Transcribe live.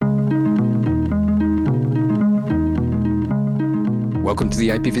Welcome to the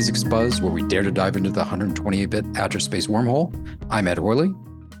IPv6 Buzz, where we dare to dive into the 128-bit address space wormhole. I'm Ed Worley.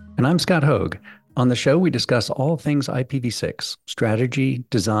 And I'm Scott Hoag. On the show, we discuss all things IPv6, strategy,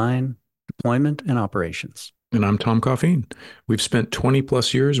 design, deployment, and operations. And I'm Tom Coffeen. We've spent 20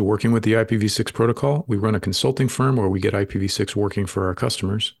 plus years working with the IPv6 protocol. We run a consulting firm where we get IPv6 working for our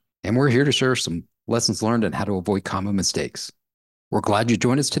customers. And we're here to share some lessons learned and how to avoid common mistakes. We're glad you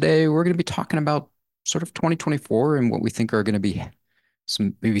joined us today. We're going to be talking about sort of 2024 and what we think are going to be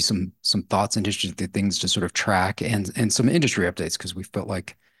some thoughts and interesting things to sort of track and some industry updates, because we felt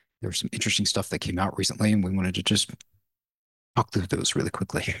like there was some interesting stuff that came out recently and we wanted to just talk through those really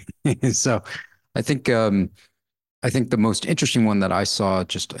quickly. So I think the most interesting one that I saw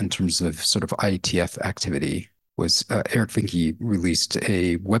just in terms of sort of IETF activity was Eric Finke released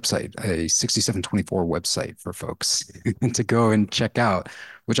a website, a 6724 website for folks to go and check out,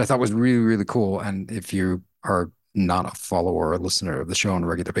 which I thought was really, really cool. And if you are not a follower or listener of the show on a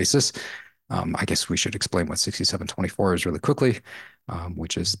regular basis, I guess we should explain what 6724 is really quickly,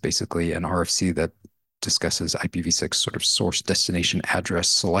 which is basically an RFC that discusses IPv6 sort of source destination address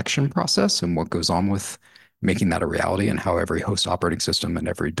selection process and what goes on with making that a reality, and how every host operating system and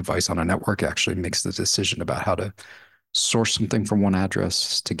every device on a network actually makes the decision about how to source something from one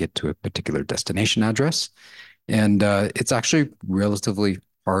address to get to a particular destination address. And it's actually relatively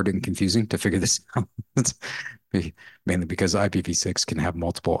hard and confusing to figure this out. Mainly because IPv6 can have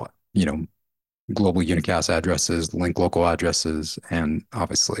multiple, global unicast addresses, link local addresses, and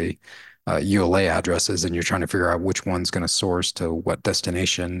obviously ULA addresses, and you're trying to figure out which one's going to source to what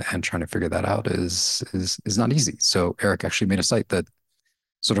destination, and trying to figure that out is not easy. So Eric actually made a site that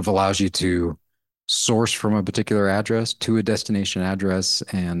sort of allows you to source from a particular address to a destination address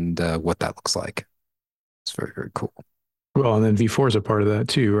and what that looks like. It's very, very cool. Well, and then V4 is a part of that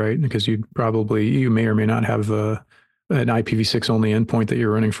too, right? Because you may or may not have an IPv6 only endpoint that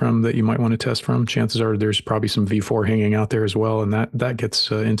you're running from that you might want to test from. Chances are there's probably some V4 hanging out there as well, and that gets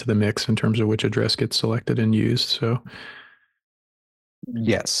into the mix in terms of which address gets selected and used. So,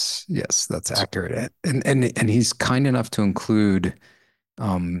 yes, that's accurate. And he's kind enough to include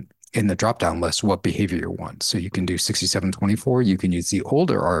in the drop-down list what behavior you want. So you can do 6724. You can use the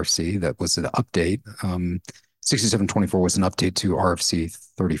older RFC that was an update. 6724 was an update to RFC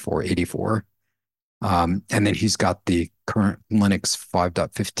 3484. And then he's got the current Linux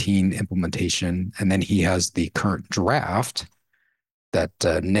 5.15 implementation. And then he has the current draft that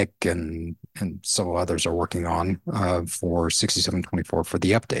Nick and some others are working on for 6724 for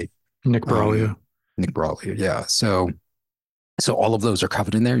the update. Nick Bralia. Yeah. So all of those are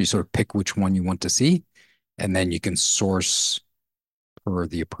covered in there. You sort of pick which one you want to see, and then you can source for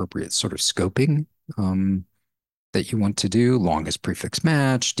the appropriate sort of scoping that you want to do. Longest prefix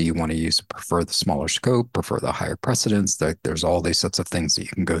match. Do you want to prefer the smaller scope, prefer the higher precedence? There's all these sets of things that you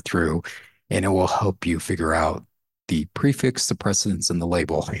can go through, and it will help you figure out the prefix, the precedence, and the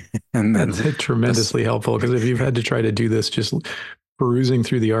label. And that's tremendously helpful, because if you've had to try to do this, just perusing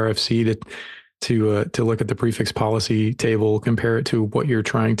through the RFC to look at the prefix policy table, compare it to what you're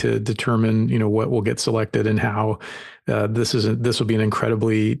trying to determine, what will get selected and how. This will be an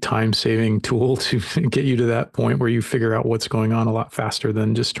incredibly time-saving tool to get you to that point where you figure out what's going on a lot faster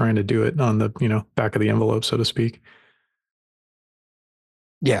than just trying to do it on the back of the envelope, so to speak.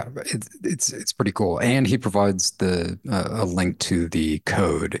 Yeah, it's pretty cool, and he provides a link to the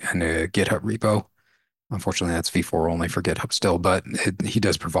code and a GitHub repo. Unfortunately, that's V4 only for GitHub still, but he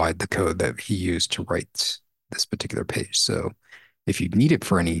does provide the code that he used to write this particular page. So if you need it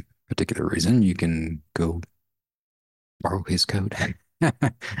for any particular reason, you can go borrow his code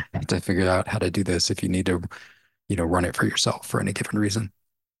to figure out how to do this if you need to, run it for yourself for any given reason.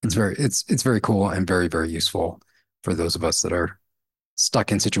 It's very cool and very, very useful for those of us that are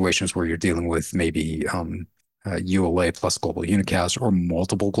stuck in situations where you're dealing with maybe ULA plus global unicast or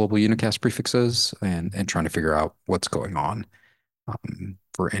multiple global unicast prefixes, and trying to figure out what's going on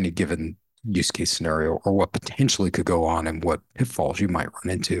for any given use case scenario, or what potentially could go on and what pitfalls you might run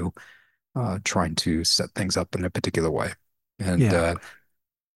into trying to set things up in a particular way. And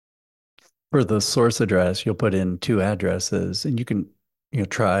for the source address, you'll put in two addresses, and you can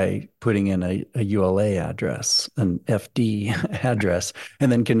try putting in a ULA address, an FD address,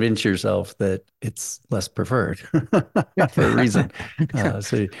 and then convince yourself that it's less preferred for a reason.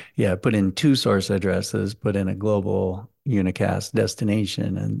 Put in two source addresses, put in a global unicast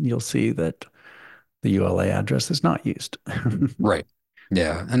destination, and you'll see that the ULA address is not used. Right.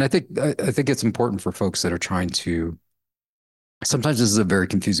 Yeah. And I think it's important for folks that are trying to, sometimes this is a very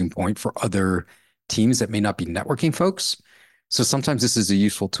confusing point for other teams that may not be networking folks. So sometimes this is a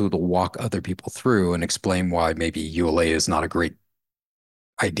useful tool to walk other people through and explain why maybe ULA is not a great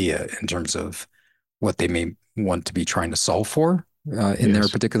idea in terms of what they may want to be trying to solve for in their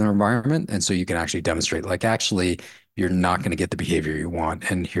Yes. particular environment. And so you can actually demonstrate, like, actually, you're not going to get the behavior you want.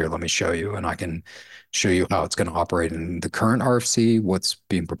 And here, let me show you. And I can show you how it's going to operate in the current RFC, what's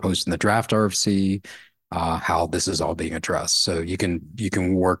being proposed in the draft RFC, how this is all being addressed. So you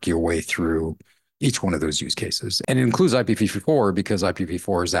can work your way through each one of those use cases. And it includes IPv4 because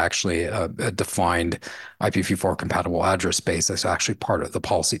IPv4 is actually a defined IPv4 compatible address space that's actually part of the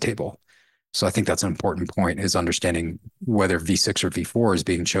policy table. So I think that's an important point, is understanding whether V6 or V4 is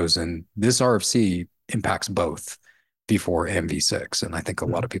being chosen. This RFC impacts both V4 and V6. And I think a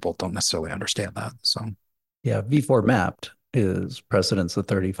lot of people don't necessarily understand that. So Yeah, V4 mapped is precedence of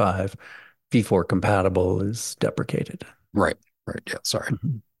 35. V4 compatible is deprecated. right. Yeah, sorry.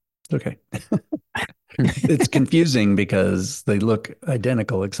 Mhm. Okay. It's confusing because they look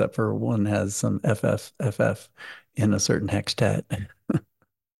identical except for one has some FF in a certain hexstat.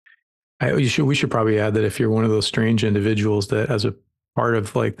 We should probably add that if you're one of those strange individuals that, as a part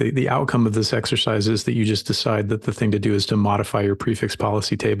of like the outcome of this exercise is that you just decide that the thing to do is to modify your prefix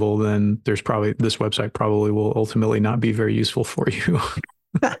policy table, then this website probably will ultimately not be very useful for you.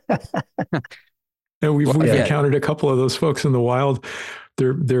 And we've Well, yeah, encountered a couple of those folks in the wild.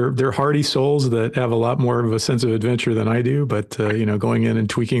 They're hardy souls that have a lot more of a sense of adventure than I do. But going in and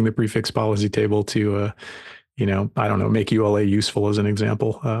tweaking the prefix policy table to I don't know, make ULA useful as an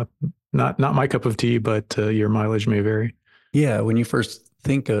example. Not my cup of tea, but your mileage may vary. Yeah, when you first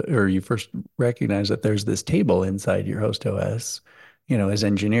think or you first recognize that there's this table inside your host OS, as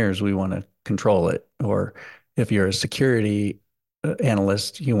engineers, we want to control it. Or if you're a security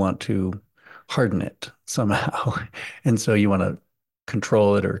analyst, you want to harden it somehow. And so you want to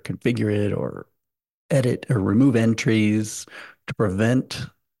control it or configure it or edit or remove entries to prevent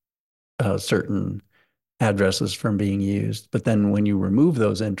certain addresses from being used. But then when you remove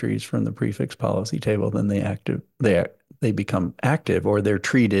those entries from the prefix policy table, then they become active, or they're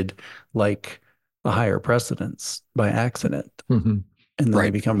treated like a higher precedence by accident. Mm-hmm. And then they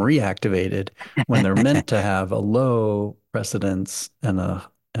right. become reactivated when they're meant to have a low precedence and a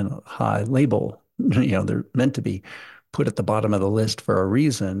high label. They're meant to be put at the bottom of the list for a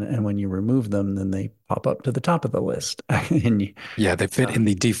reason. And when you remove them, then they pop up to the top of the list. Yeah, they fit in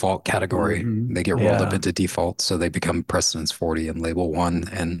the default category. They get rolled up Yeah. into default. So they become precedence 40 and label one,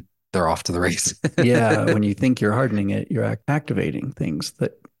 and they're off to the race. Yeah, when you think you're hardening it, you're activating things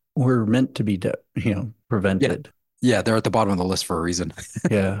that were meant to be, Yeah. prevented. Yeah, they're at the bottom of the list for a reason.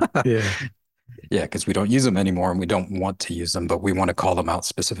 Yeah. Yeah. Yeah, because we don't use them anymore and we don't want to use them, but we want to call them out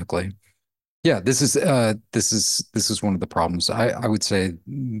specifically. Yeah, this is one of the problems. I would say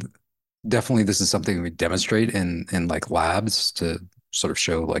definitely this is something we demonstrate in like labs to sort of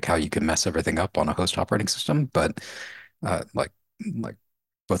show like how you can mess everything up on a host operating system. But like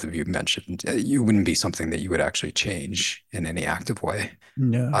both of you mentioned, it wouldn't be something that you would actually change in any active way.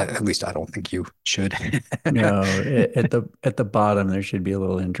 No. At least I don't think you should. No, at the bottom there should be a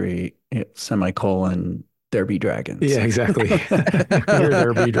little entry, semicolon, there be dragons. Yeah, exactly. Here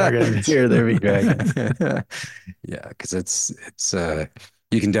there be dragons. Here there be dragons. Yeah, because it's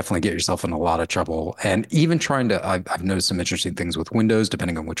you can definitely get yourself in a lot of trouble. And even trying to, I've noticed some interesting things with Windows,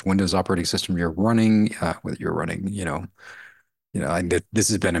 depending on which Windows operating system you're running, whether you're running, this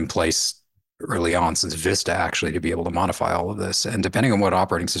has been in place early on since Vista actually to be able to modify all of this. And depending on what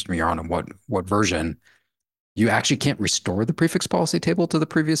operating system you're on and what version, you actually can't restore the prefix policy table to the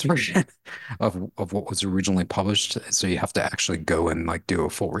previous version of what was originally published. So you have to actually go and like do a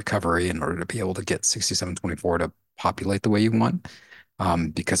full recovery in order to be able to get 6724 to populate the way you want.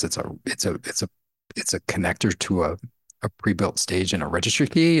 Because it's a connector to a pre-built stage and a registry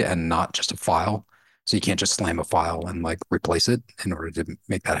key and not just a file. So you can't just slam a file and like replace it in order to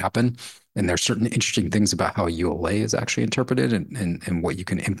make that happen. And there's certain interesting things about how ULA is actually interpreted and what you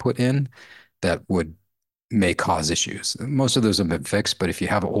can input in that may cause issues. Most of those have been fixed, but if you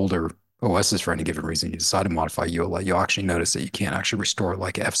have older OSs for any given reason, you decide to modify ULA, you'll actually notice that you can't actually restore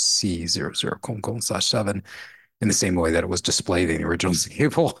like FC00:/7 in the same way that it was displayed in the original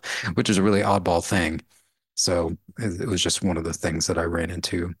table, which is a really oddball thing. So it was just one of the things that I ran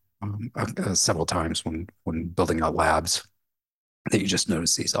into several times when building out labs, that you just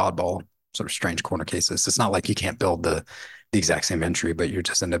notice these oddball sort of strange corner cases. It's not like you can't build the exact same entry, but you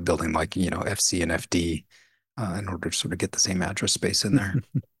just end up building like, FC and FD in order to sort of get the same address space in there.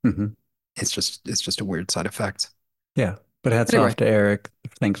 Mhm. It's just a weird side effect. Yeah. But hats Anyway, off to Eric.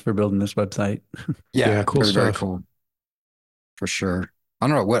 Thanks for building this website. yeah, Cool very, very stuff. cool for sure. I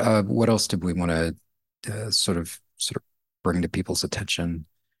don't know what else did we want to sort of bring to people's attention.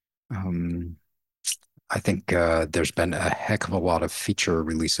 Um, I think there's been a heck of a lot of feature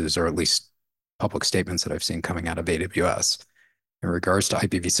releases, or at least public statements that I've seen coming out of AWS in regards to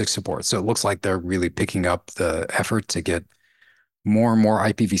IPv6 support. So it looks like they're really picking up the effort to get more and more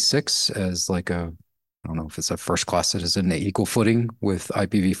IPv6 as like a, I don't know if it's a first class citizen, equal footing with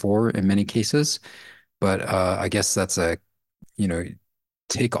IPv4 in many cases. But I guess that's a, you know,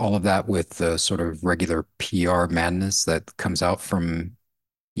 take all of that with the sort of regular PR madness that comes out from,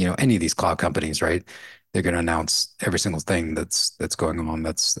 any of these cloud companies, right? They're going to announce every single thing that's going on.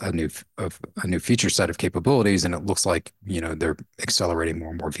 That's a new feature set of capabilities, and it looks like they're accelerating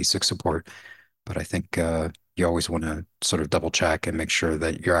more and more v6 support. But I think you always want to sort of double check and make sure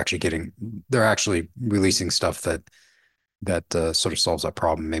that they're actually releasing stuff that sort of solves that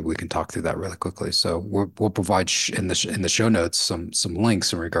problem. Maybe we can talk through that really quickly. So we'll provide in the show notes some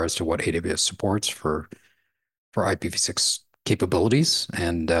links in regards to what AWS supports for IPv6 capabilities,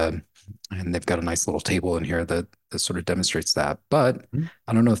 and they've got a nice little table in here that sort of demonstrates that. But Mhm.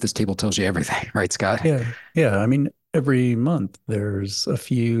 I don't know if this table tells you everything, right, Scott? Yeah. Yeah. I mean, every month there's a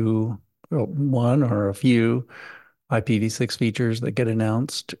few, well, one or a few IPv6 features that get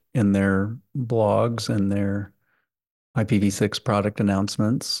announced in their blogs and their IPv6 product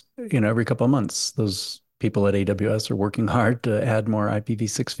announcements. Every couple of months, those people at AWS are working hard to add more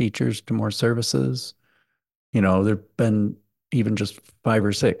IPv6 features to more services. There've been even just five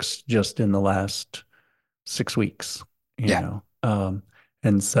or six just in the last 6 weeks, you Yeah, know.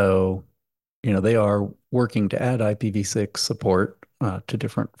 And so, they are working to add IPv6 support to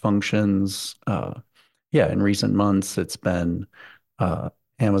different functions. Yeah, in recent months, it's been uh,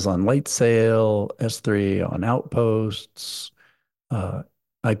 Amazon Light Sail, S3 on Outposts, uh,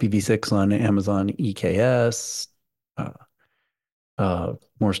 IPv6 on Amazon EKS, uh,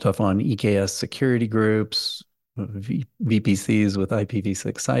 more stuff on EKS security groups, VPCs with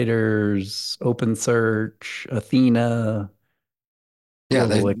IPv6 CIDRs, OpenSearch, Athena, yeah,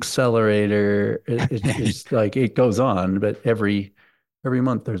 Global Accelerator. It's like it goes on, but every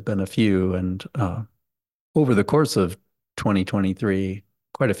month there's been a few, and over the course of 2023,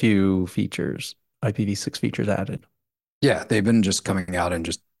 quite a few features, IPv6 features added. yeah, they've been just coming out and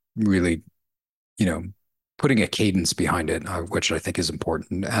just really, you know, putting a cadence behind it, which I think is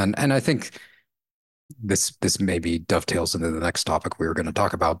important. And I think this maybe dovetails into the next topic we were going to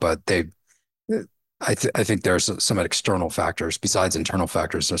talk about, but I think there's some external factors besides internal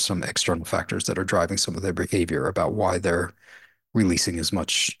factors. There's some external factors that are driving some of their behavior about why they're releasing as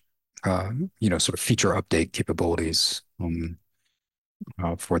much, sort of feature update capabilities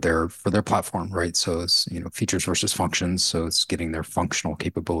for their platform, right? So it's features versus functions. So it's getting their functional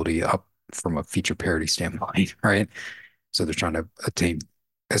capability up from a feature parity standpoint, right? So they're trying to attain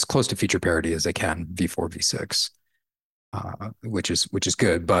as close to feature parity as they can, v4, v6, which is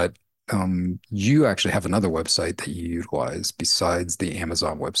good. But you actually have another website that you utilize besides the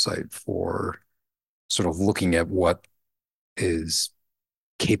Amazon website for sort of looking at what is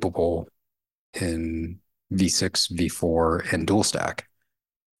capable in v6, v4, and dual stack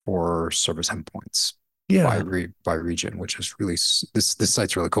for service endpoints Yeah, by region, which is really this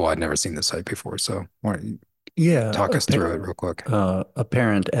site's really cool. I'd never seen this site before, so why don't you yeah. talk us through it real quick?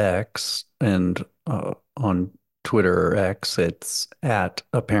 Apparent X, and on Twitter or X, it's at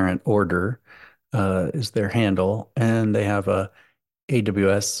apparent order is their handle, and they have a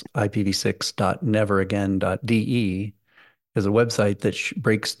AWS IPv6.neveragain.de is a website that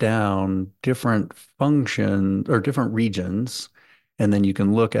breaks down different functions or different regions, and then you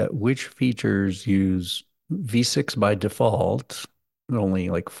can look at which features use v6 by default, only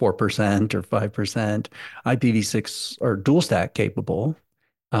like 4% or 5%. IPv6 are dual stack capable,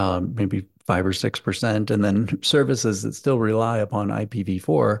 maybe 5 or 6%, and then services that still rely upon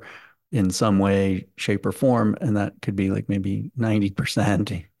IPv4 in some way, shape, or form, and that could be like maybe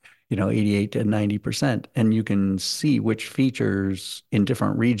 90%, 88 to 90%. And you can see which features in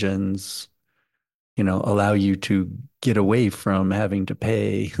different regions, allow you to get away from having to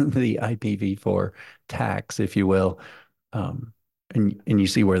pay the IPv4 tax, if you will. Um, and you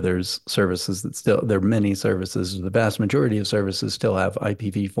see where there's services that still, there are many services, the vast majority of services still have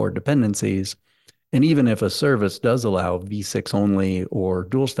IPv4 dependencies. And even if a service does allow v6 only or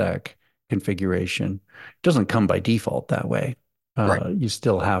dual stack configuration, it doesn't come by default that way. Right. You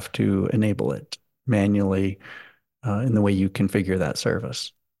still have to enable it manually in the way you configure that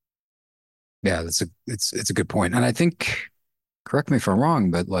service. Yeah, it's a good point. And I think, correct me if I'm wrong,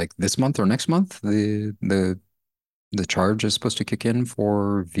 but like this month or next month, the charge is supposed to kick in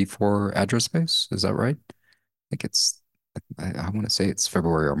for V4 address space. Is that right? I think I want to say it's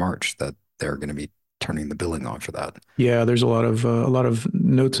February or March that they're going to be turning the billing on for that. Yeah, there's a lot of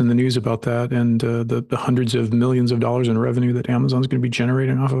notes in the news about that, and the hundreds of millions of dollars in revenue that Amazon's going to be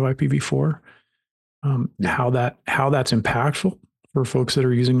generating off of IPv4. Yeah. How that's impactful for folks that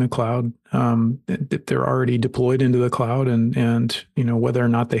are using the cloud. If they're already deployed into the cloud, and whether or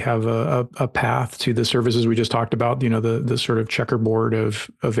not they have a path to the services we just talked about. The sort of checkerboard of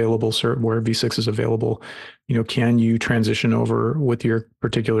available where V6 is available. Can you transition over with your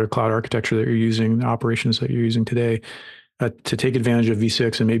particular cloud architecture that you're using, the operations that you're using today, to take advantage of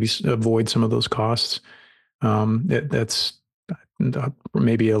V6 and maybe avoid some of those costs? That's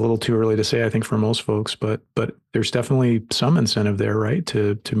maybe a little too early to say, I think, for most folks, but there's definitely some incentive there, right,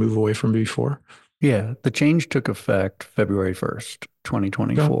 to move away from V4. Yeah, the change took effect February 1st, Oh,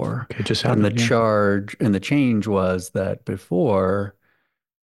 2024. okay, just And happened. Yeah. the change was that before,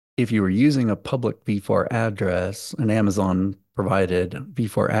 if you were using a public V4 address, an Amazon provided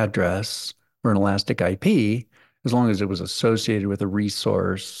V4 address or an elastic IP, as long as it was associated with a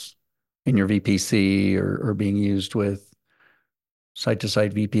resource in your VPC or being used with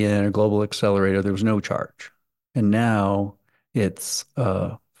site-to-site VPN or global accelerator, there was no charge. And now it's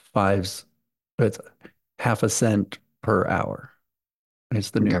fives, it's half a cent per hour.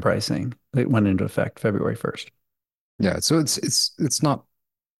 It's the new Okay. pricing. It went into effect February 1st. Yeah. So it's not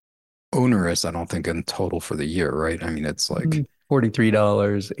onerous, I don't think, in total for the year, right? I mean, it's like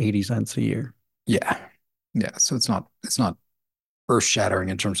 $43.80 a year. yeah. Yeah. So it's not earth shattering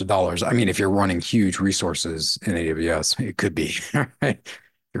in terms of dollars. I mean, if you're running huge resources in AWS, it could be, right?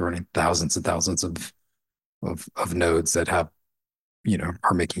 You're running thousands and thousands of nodes that are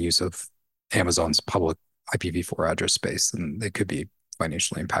making use of Amazon's public IPv4 address space, and they could be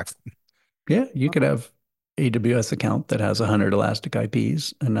financially impactful. Yeah, you could have AWS account that has 100 elastic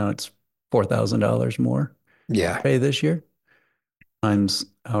IPs, and now it's $4,000 more to Yeah. pay this year, times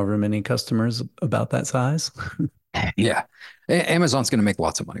however many customers about that size. Yeah. Amazon's going to make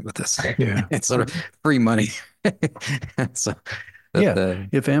lots of money with this. Yeah. It's sort of free money. So that Yeah, the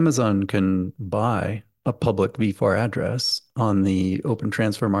if Amazon can buy a public V4 address on the open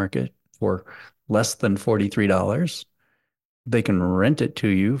transfer market for less than $43, they can rent it to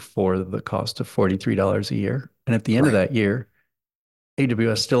you for the cost of $43 a year. And at the end of right, that year,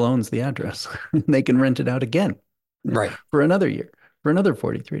 AWS still owns the address. They can rent it out again right. for another year for another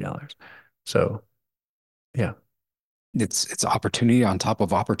 $43. So, yeah, It's opportunity on top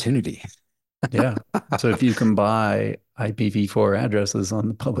of opportunity. yeah. So if you can buy IPv4 addresses on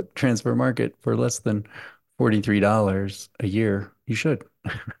the public transfer market for less than $43 a year, you should.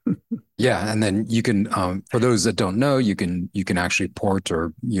 Yeah, and then you can, for those that don't know, you can actually port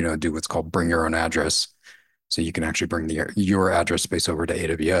or do what's called bring your own address. So you can actually bring your address space over to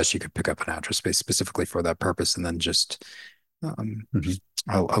AWS. You could pick up an address space specifically for that purpose, and then just um, Mhm.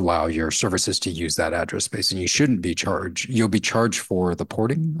 allow your services to use that address space. And you shouldn't be charged. You'll be charged for the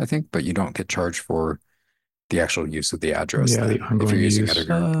porting, I think, but you don't get charged for the actual use of the address Yeah, the then if you're ongoing using it of use.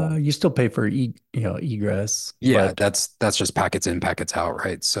 your own pool. You still pay for egress, Yeah, but that's just packets in, packets out,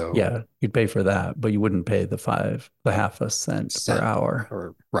 right? So yeah, you'd pay for that, but you wouldn't pay the half a cent per cent hour.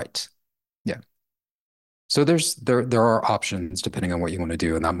 or right. Yeah. So there are options depending on what you want to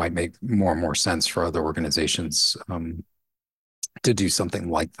do, and that might make more and more sense for other organizations to do something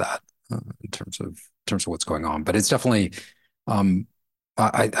like that in terms of what's going on. But it's definitely um,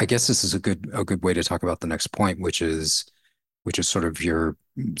 I guess this is a good way to talk about the next point, which is sort of your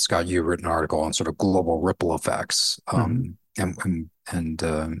Scott, you written an article on sort of global ripple effects. Mhm. And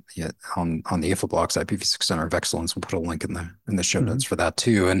yeah, on the InfoBlocks IPv6 Center of Excellence, we'll put a link in the show Mhm. notes for that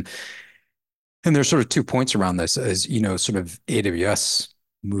too. And there's sort of 2 points around this, as sort of AWS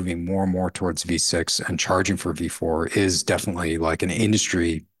moving more and more towards V6 and charging for V4 is definitely like an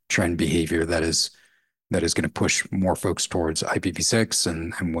industry trend behavior that is going to push more folks towards IPv6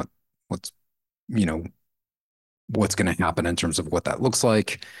 and what's you know what's going to happen in terms of what that looks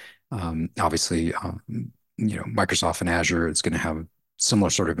like. Obviously, Microsoft and Azure is going to have similar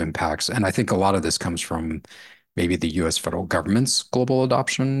sort of impacts. And I think a lot of this comes from maybe the US federal government's global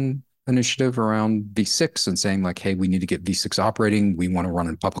adoption initiative around V6 and saying like, hey, we need to get V6 operating. We want to run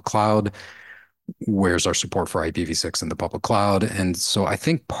in public cloud. Where's our support for IPv6 in the public cloud? And so I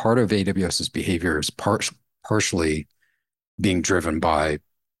think part of AWS's behavior is partially being driven by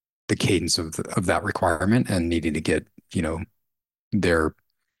the cadence of that requirement and needing to get, their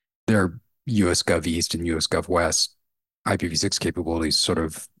their US Gov East and US Gov West IPv6 capabilities sort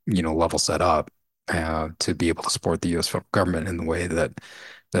of, level set up to be able to support the US federal government in the way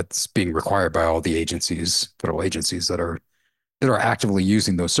that's being required by all the federal agencies that are that are actively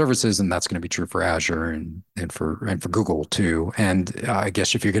using those services, and that's going to be true for Azure and for Google too. And I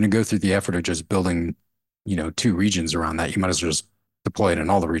guess if you're going to go through the effort of just building, two regions around that, you might as well just deploy it in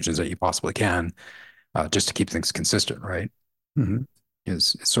all the regions that you possibly can, just to keep things consistent, right? Mhm.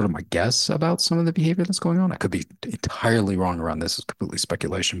 Is sort of my guess about some of the behavior that's going on. I could be entirely wrong around this. It's completely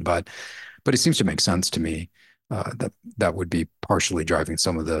speculation, but it seems to make sense to me, that that would be partially driving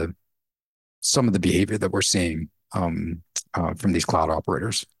some of the behavior that we're seeing, from these cloud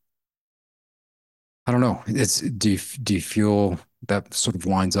operators. I don't know. Do you feel that sort of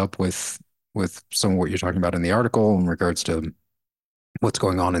lines up with some of what you're talking about in the article in regards to what's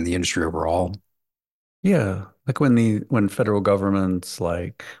going on in the industry overall? Yeah, like when federal governments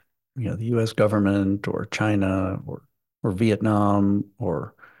like the US government or China or Vietnam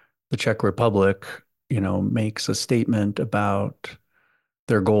or the Czech Republic, makes a statement about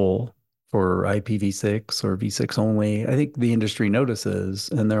their goal for IPv6 or V6 only, I think the industry notices,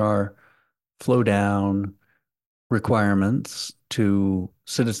 and there are flow down requirements to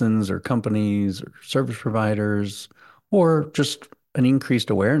citizens or companies or service providers, or just an increased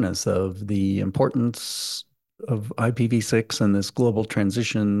awareness of the importance of IPv6 and this global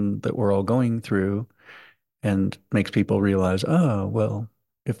transition that we're all going through, and makes people realize, oh, well,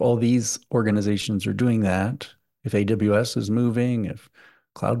 if all these organizations are doing that, if AWS is moving, if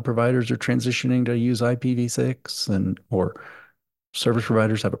cloud providers are transitioning to use IPv6, and or service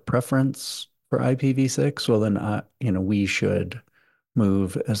providers have a preference for IPv6, well then we should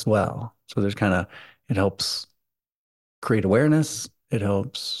move as well. So there's kind of it helps create awareness, it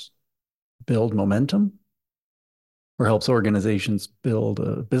helps build momentum, or helps organizations build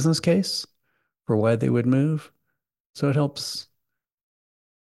a business case for why they would move. So it helps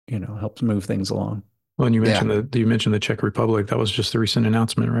move things along. Well, and Yeah. you mentioned the Czech Republic. That was just the recent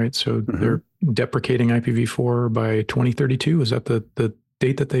announcement, right? So they're deprecating IPv4 by 2032. Is that the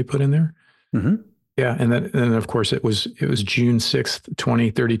date that they put in there? Mm-hmm. Yeah, and of course it was June 6th,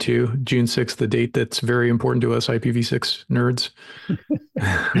 2032. June 6th, the date that's very important to us IPv6 nerds.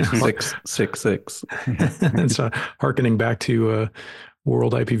 666. And so harkening back to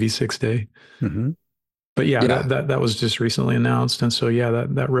World IPv6 Day. Mm-hmm. But yeah, Yeah. that was just recently announced, and so yeah,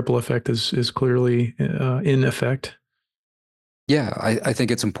 that ripple effect is clearly in effect. Yeah, I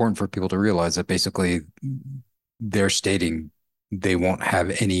think it's important for people to realize that basically they're stating they won't have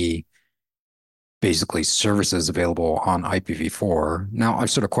any basically services available on IPv4. Now, I've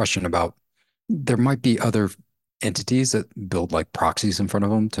sort of questioned about there might be other entities that build like proxies in front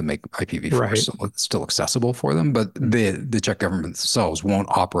of them to make IPv4 Right. still accessible for them, but the Czech government themselves won't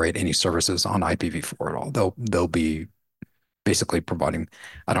operate any services on IPv4 at all. They'll be basically providing,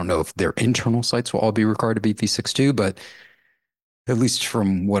 I don't know if their internal sites will all be required to be V6 too, but at least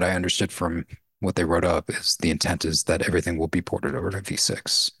from what I understood from what they wrote up, is the intent is that everything will be ported over to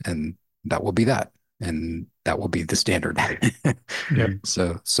V6, and that will be that, and that will be the standard. Yep.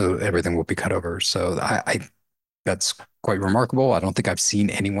 So everything will be cut over. So I that's quite remarkable. I don't think I've seen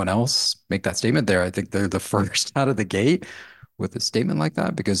anyone else make that statement there. I think they're the first out of the gate with a statement like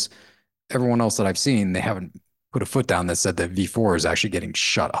that, because everyone else that I've seen, they haven't put a foot down that said that V4 is actually getting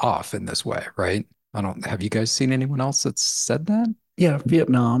shut off in this way, right? I don't, have you guys seen anyone else that's said that? Yeah,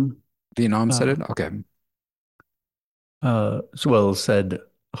 Vietnam. Vietnam said Uh, it? Okay. as well said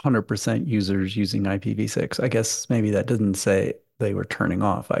 100% users using IPv6. I guess maybe that didn't say they were turning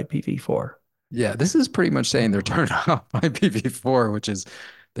off IPv4. Yeah, this is pretty much saying they're turning off IPv4, which is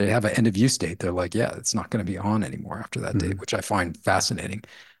they have an end of use date. They're like, yeah, it's not going to be on anymore after that date, Mhm. which I find fascinating.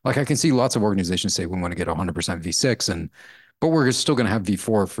 Like I can see lots of organizations say we want to get 100% V6, but we're still going to have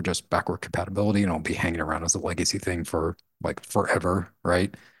V4 for just backward compatibility, and it'll be hanging around as a legacy thing for like forever,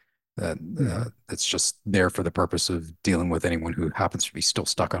 right? That's just there for the purpose of dealing with anyone who happens to be still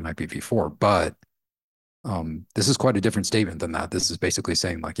stuck on IPv4. But this is quite a different statement than that. This is basically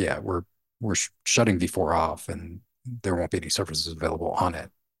saying like, yeah, we're shutting V4 off, and there won't be any services available on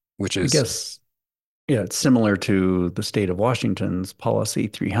it, which I is guess, yeah, it's similar to the state of Washington's Policy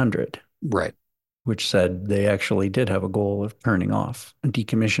 300, right. which said they actually did have a goal of turning off and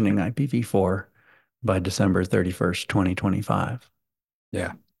decommissioning IPv4 by December 31st, 2025.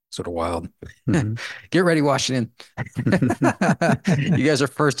 Yeah, sort of wild. Mhm. Get ready, Washington. You guys are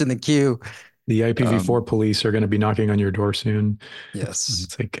first in the queue. The IPv4 Um, police are going to be knocking on your door soon. yes.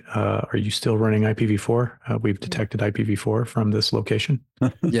 It's like, are you still running IPv4? We've detected IPv4 from this location.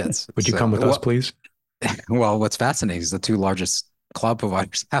 Yes. Would you So, come with us, please? well, what's fascinating is the two largest cloud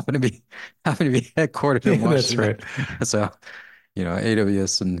providers happen to be headquartered Yeah, in that's Washington. right. So,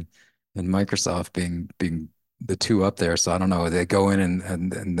 AWS and Microsoft being the two up there. So I don't know. They go in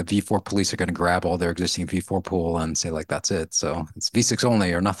and the V4 police are going to grab all their existing V4 pool and say like that's it. So it's V6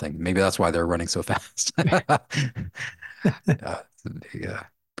 only or nothing. Maybe that's why they're running so fast. Yeah,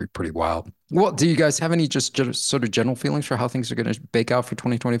 pretty wild. Well, do you guys have any just sort of general feelings for how things are going to bake out for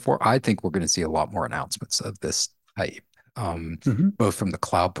 2024? I think we're going to see a lot more announcements of this type, both from the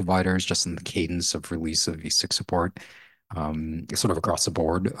cloud providers, just in the cadence of release of V6 support, sort of across the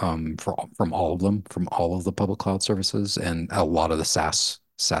board, from all of them, from all of the public cloud services, and a lot of the SaaS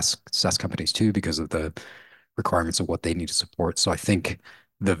companies too, because of the requirements of what they need to support. So I think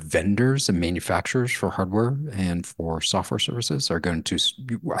the vendors and manufacturers for hardware and for software services are going to,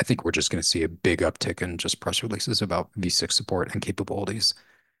 I think we're just going to see a big uptick in just press releases about V6 support and capabilities.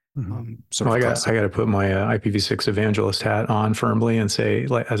 Well, I got to put my IPv6 evangelist hat on firmly and say,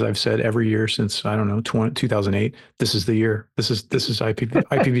 like, as I've said every year since, I don't know, 2008, this is the year. This is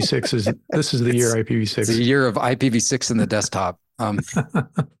IPv6 this is the year IPv6. It's the year of IPv6 in the desktop.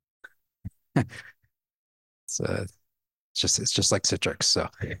 It's just like Citrix. So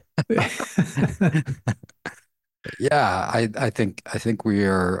yeah, I think we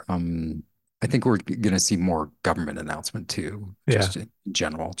are I think we're going to see more government announcement too, just in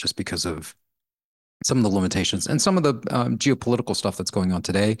general, just because of some of the limitations and some of the geopolitical stuff that's going on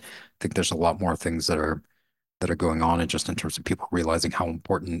today. I think there's a lot more things that are going on, and just in terms of people realizing how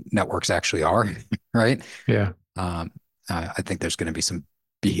important networks actually are, right? Yeah. I think there's going to be some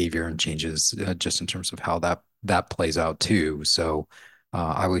behavior and changes just in terms of how that plays out too. So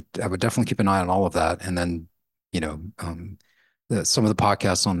I would definitely keep an eye on all of that, and then some of the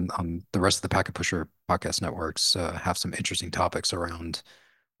podcasts on the rest of the Packet Pusher podcast networks have some interesting topics around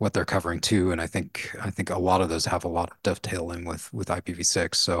what they're covering too, and I think a lot of those have a lot of dovetailing with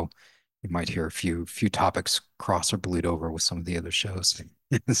IPv6. So you might hear a few topics cross or bleed over with some of the other shows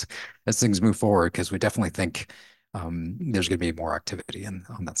as things move forward, because we definitely think there's going to be more activity on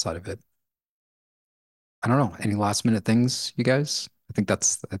that side of it. I don't know. Any last minute things, you guys? I think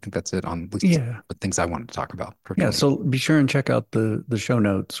that's it on at least the things I wanted to talk about. So be sure and check out the show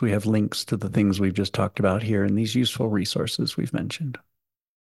notes. We have links to the things we've just talked about here and these useful resources we've mentioned.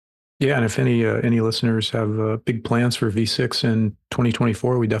 Yeah, and if any listeners have big plans for V6 in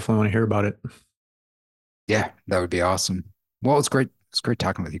 2024, we definitely want to hear about it. Yeah, that would be awesome. Well, it's great. It's great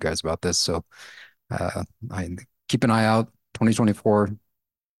talking with you guys about this. So I keep an eye out. 2024,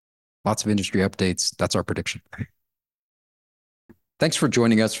 lots of industry updates. That's our prediction. Thanks for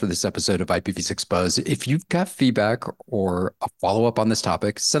joining us for this episode of IPv6 Buzz. If you've got feedback or a follow-up on this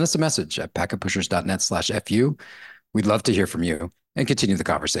topic, send us a message at packetpushers.net/FU. We'd love to hear from you and continue the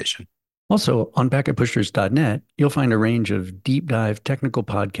conversation. Also, on packetpushers.net, you'll find a range of deep dive technical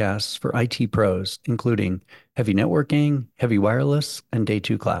podcasts for IT pros, including heavy networking, heavy wireless, and day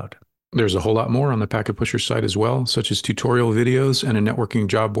 2 cloud. There's a whole lot more on the Packet Pushers site as well, such as tutorial videos and a networking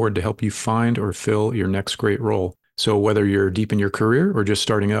job board to help you find or fill your next great role. So whether you're deep in your career or just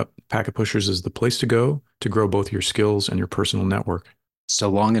starting up, Packet Pushers is the place to go to grow both your skills and your personal network. So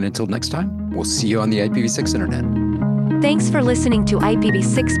long, and until next time, we'll see you on the IPv6 internet. Thanks for listening to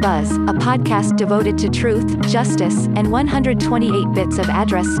IPv6 Buzz, a podcast devoted to truth, justice, and 128 bits of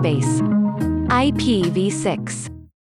address space. IPv6.